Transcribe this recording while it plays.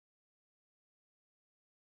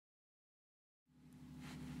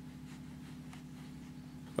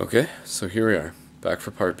Okay, so here we are, back for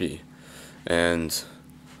part B, and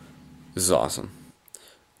this is awesome.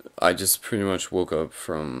 I just pretty much woke up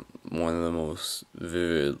from one of the most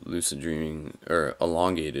vivid lucid dreaming, or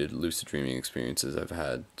elongated lucid dreaming experiences I've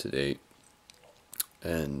had to date.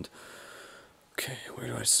 And, okay, where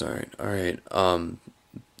do I start? Alright,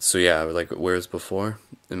 so yeah, like, whereas before,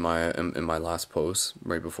 in my last post,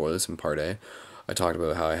 right before this, in part A, I talked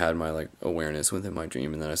about how I had my like awareness within my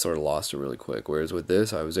dream, and then I sort of lost it really quick. Whereas with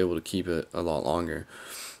this, I was able to keep it a lot longer.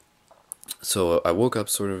 So I woke up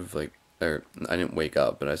sort of like, or I didn't wake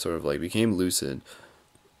up, but I sort of like became lucid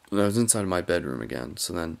when I was inside my bedroom again.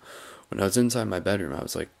 So then, when I was inside my bedroom, I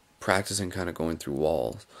was like practicing kind of going through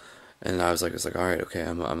walls, and I was like, all right, okay,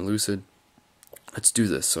 I'm lucid. Let's do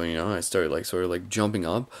this. So I started like sort of like jumping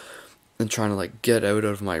up and trying to like get out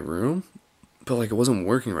of my room, but like it wasn't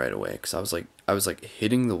working right away because I was like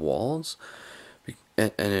hitting the walls,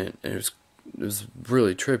 and it was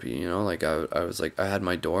really trippy, like I was like I had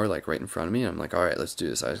my door like right in front of me, and I'm like, all right, let's do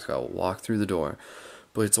this. I just gotta walk through the door,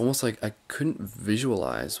 but it's almost like I couldn't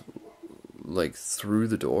visualize like through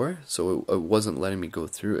the door, so it wasn't letting me go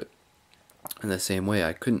through it. In the same way,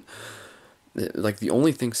 I couldn't, like, the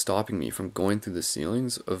only thing stopping me from going through the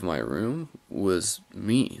ceilings of my room was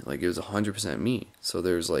me. Like, it was 100% me. So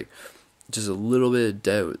there's like just a little bit of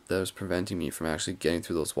doubt that was preventing me from actually getting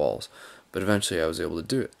through those walls. But eventually I was able to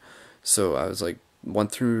do it. So I was like,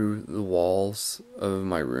 went through the walls of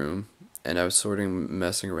my room, and I was sort of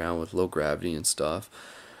messing around with low gravity and stuff.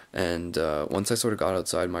 And once I sort of got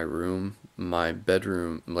outside my room, my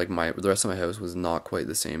bedroom, like the rest of my house was not quite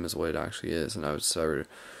the same as what it actually is. And I was sort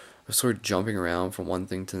of jumping around from one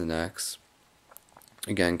thing to the next.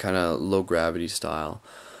 Again, kind of low gravity style.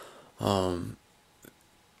 Um,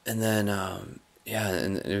 and then yeah,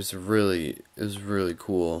 and it was really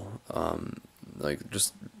cool. Like,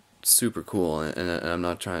 just super cool, and I'm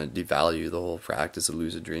not trying to devalue the whole practice of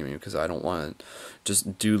lucid dreaming, because I don't want to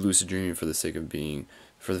just do lucid dreaming for the sake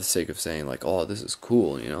of saying like, oh, this is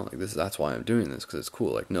cool, like that's why I'm doing this, because it's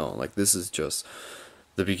cool. Like, no, like, this is just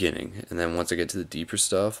the beginning, and then once I get to the deeper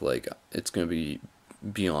stuff, like, it's gonna be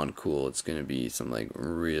beyond cool. It's gonna be some like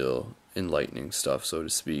real enlightening stuff, so to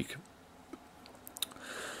speak.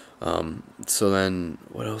 So then,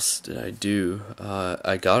 what else did I do?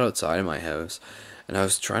 I got outside of my house, and I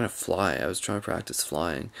was trying to fly. I was trying to practice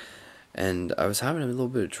flying, and I was having a little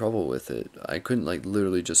bit of trouble with it. I couldn't like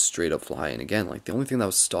literally just straight up fly. And again, like, the only thing that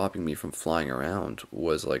was stopping me from flying around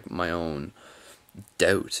was like my own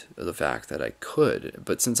doubt of the fact that I could.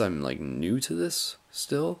 But since I'm like new to this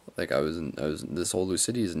still, like I was this whole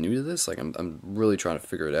Lucidity is new to this. Like, I'm really trying to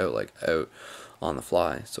figure it out, like, out on the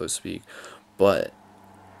fly, so to speak. But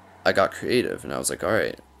I got creative, and I was like, all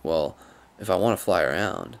right, well, if I want to fly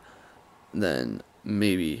around, then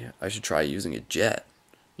maybe I should try using a jet,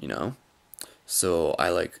 you know? So I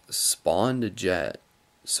like spawned a jet,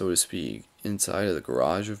 so to speak, inside of the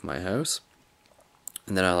garage of my house,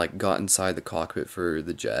 and then I like got inside the cockpit for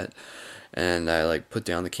the jet, and I like put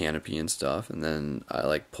down the canopy and stuff, and then I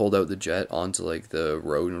like pulled out the jet onto like the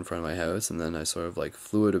road in front of my house, and then I sort of like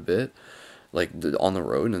flew it a bit, like on the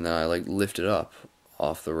road, and then I like lifted up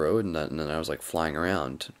off the road, and then I was like flying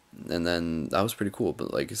around, and then that was pretty cool.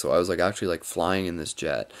 But like, so I was like actually like flying in this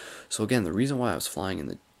jet. So again, the reason why I was flying in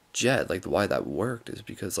the jet, like why that worked, is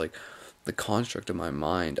because like the construct of my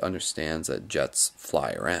mind understands that jets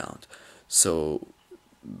fly around. So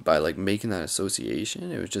by like making that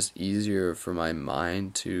association, it was just easier for my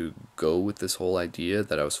mind to go with this whole idea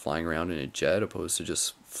that I was flying around in a jet opposed to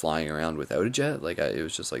just flying around without a jet. Like, it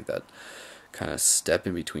was just like that kind of step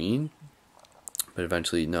in between. But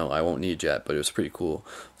eventually, no, I won't need a jet. But it was pretty cool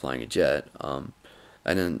flying a jet. I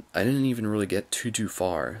didn't even really get too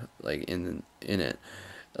far like in it.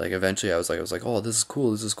 Like, eventually, I was like, oh, this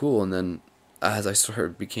is cool. And then as I sort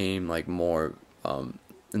of became like more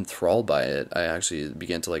enthralled by it, I actually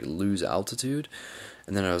began to like lose altitude.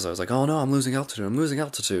 And then I was like, oh no, I'm losing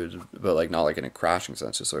altitude, but like not like in a crashing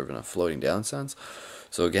sense, just sort of in a floating down sense.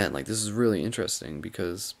 So again, like, this is really interesting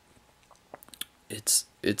because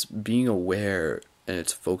it's being aware, and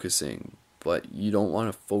it's focusing, but you don't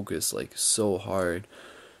want to focus like so hard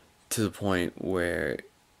to the point where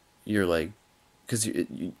you're like, because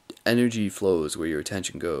energy flows where your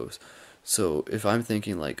attention goes. So if I'm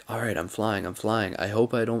thinking like, all right, I'm flying, I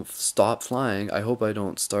hope I don't stop flying, I hope I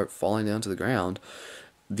don't start falling down to the ground,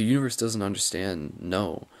 the universe doesn't understand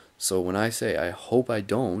no. So when I say I hope I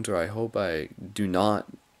don't, or I hope I do not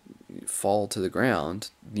fall to the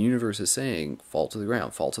ground, the universe is saying fall to the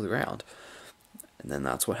ground, fall to the ground. And then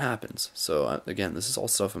that's what happens. So again, this is all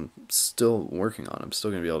stuff I'm still working on. I'm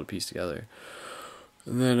still going to be able to piece together.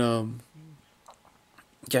 And then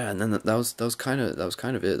yeah, and then that was kind of it. That was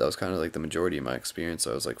kind of like the majority of my experience.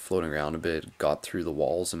 I was like floating around a bit, got through the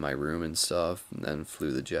walls in my room and stuff, and then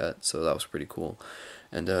flew the jet. So that was pretty cool.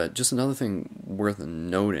 And just another thing worth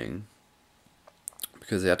noting,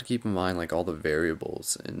 because you have to keep in mind like all the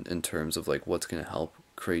variables in terms of like what's going to help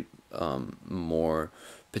create more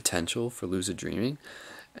potential for lucid dreaming,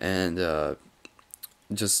 and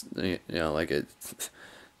just like it,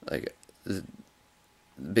 like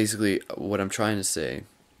basically what I'm trying to say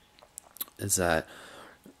is that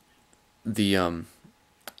the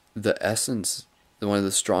the essence, one of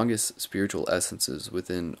the strongest spiritual essences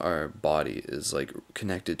within our body is like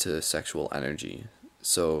connected to sexual energy.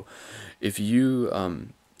 So if you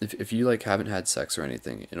if you like haven't had sex or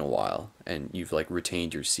anything in a while and you've like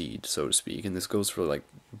retained your seed, so to speak, and this goes for like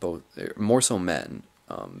both, more so men,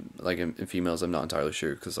 like in females I'm not entirely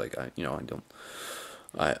sure because like I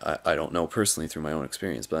don't know personally through my own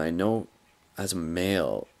experience, but I know as a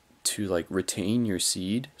male to like retain your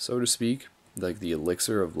seed, so to speak, like the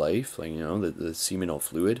elixir of life, like the seminal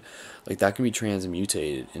fluid, like that can be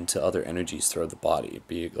transmutated into other energies throughout the body,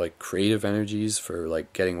 be it like creative energies for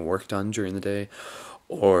like getting work done during the day,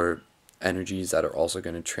 or energies that are also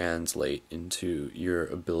going to translate into your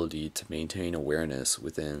ability to maintain awareness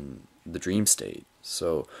within the dream state.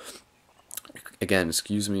 So again,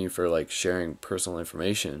 excuse me for like sharing personal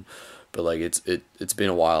information, but like it's been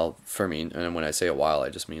a while for me, and when I say a while, I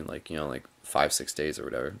just mean like like 5-6 days or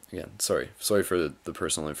whatever. Again, sorry for the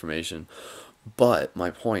personal information, but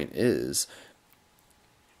my point is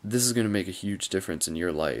this is going to make a huge difference in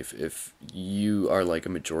your life if you are like a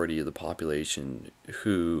majority of the population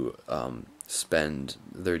who spend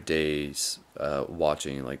their days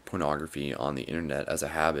watching like pornography on the internet as a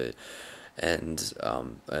habit, and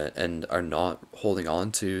are not holding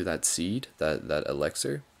on to that seed, that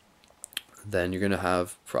elixir. Then you're gonna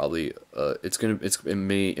have probably it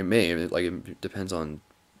depends on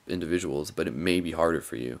individuals, but it may be harder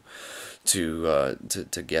for you to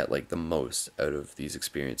get like the most out of these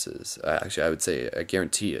experiences. Actually, I would say I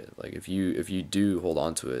guarantee it. Like if you do hold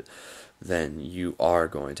on to it, then you are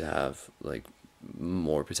going to have like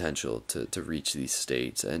more potential to reach these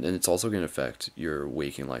states, and it's also going to affect your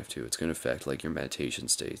waking life too. It's going to affect like your meditation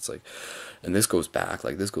states, like, and this goes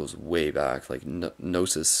way back, like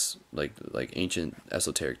gnosis, like ancient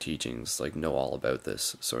esoteric teachings like know all about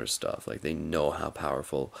this sort of stuff. Like they know how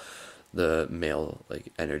powerful the male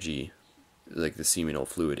like energy, like the seminal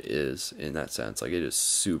fluid is in that sense. Like it is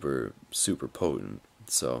super super potent.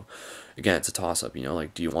 So again, it's a toss up,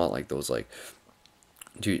 like do you want like those like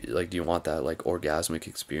do you want that like orgasmic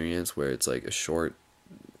experience where it's like a short,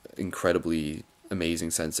 incredibly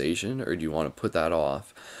amazing sensation, or do you want to put that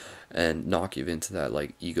off and not give into that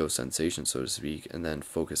like ego sensation, so to speak, and then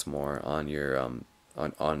focus more on your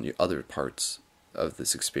on your other parts of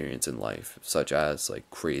this experience in life, such as like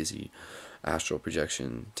crazy astral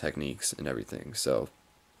projection techniques and everything. So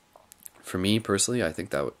for me personally, I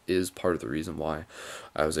think that is part of the reason why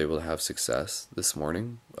I was able to have success this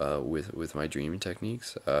morning with my dreaming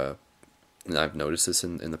techniques. And I've noticed this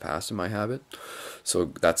in the past in my habit. So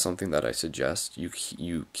that's something that I suggest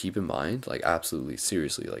you keep in mind. Like absolutely,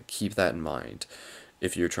 seriously, like keep that in mind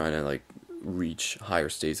if you're trying to like reach higher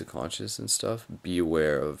states of consciousness and stuff. Be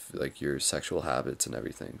aware of like your sexual habits and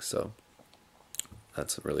everything. So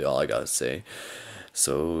that's really all I gotta say.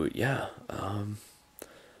 So yeah,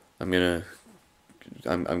 I'm gonna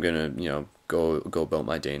I'm gonna go about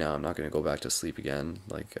my day now. I'm not gonna go back to sleep again.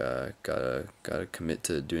 Like gotta commit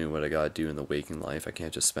to doing what I gotta do in the waking life. I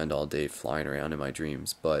can't just spend all day flying around in my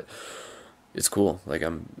dreams. But it's cool. Like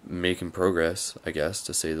I'm making progress, I guess,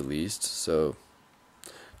 to say the least. So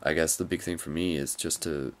I guess the big thing for me is just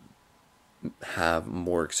to have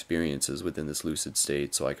more experiences within this lucid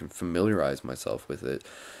state so I can familiarize myself with it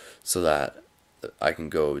so that I can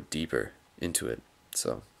go deeper into it.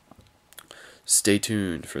 So stay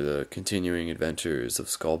tuned for the continuing adventures of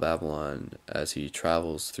Skull Babylon as he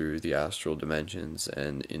travels through the astral dimensions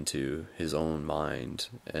and into his own mind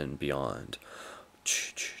and beyond.